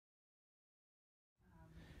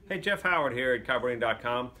Hey, Jeff Howard here at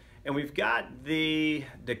Kiteboarding.com, and we've got the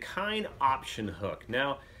Dakine Option Hook.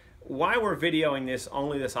 Now, why we're videoing this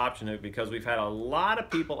option hook, because we've had a lot of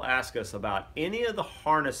people ask us about any of the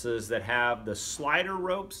harnesses that have the slider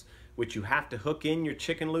ropes, which you have to hook in your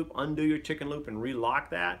chicken loop, undo your chicken loop, and relock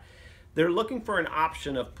that. They're looking for an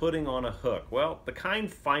option of putting on a hook. Well, Dakine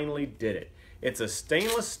finally did it. It's a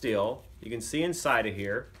stainless steel. You can see inside of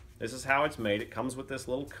here. This is how it's made. It comes with this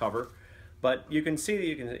little cover. But you can see that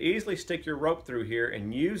you can easily stick your rope through here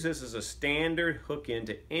and use this as a standard hook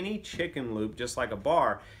into any chicken loop, just like a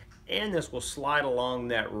bar, and this will slide along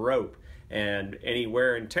that rope. And any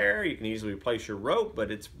wear and tear, you can easily replace your rope, but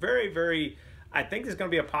it's very, I think it's going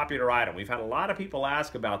to be a popular item. We've had a lot of people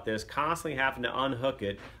ask about this, constantly having to unhook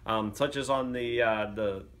it, such as on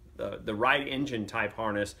the right engine type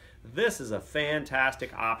harness. This is a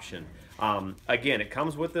fantastic option. Again, it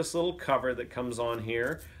comes with this little cover that comes on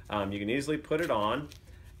here. You can easily put it on,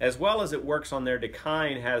 as well as it works on their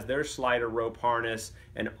Dakine has their slider rope harness,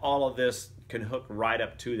 and all of this can hook right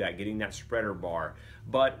up to that, getting that spreader bar.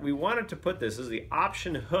 But we wanted to put this as the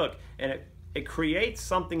option hook, and it creates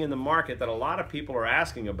something in the market that a lot of people are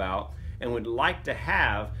asking about and would like to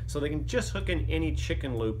have, so they can just hook in any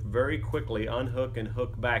chicken loop very quickly, unhook and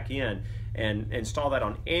hook back in, and install that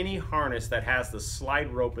on any harness that has the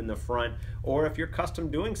slide rope in the front, or if you're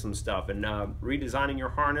custom doing some stuff and redesigning your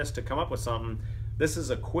harness to come up with something, this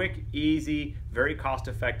is a quick, easy, very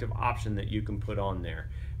cost-effective option that you can put on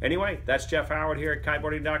there. Anyway, that's Jeff Howard here at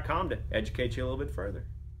Kiteboarding.com to educate you a little bit further.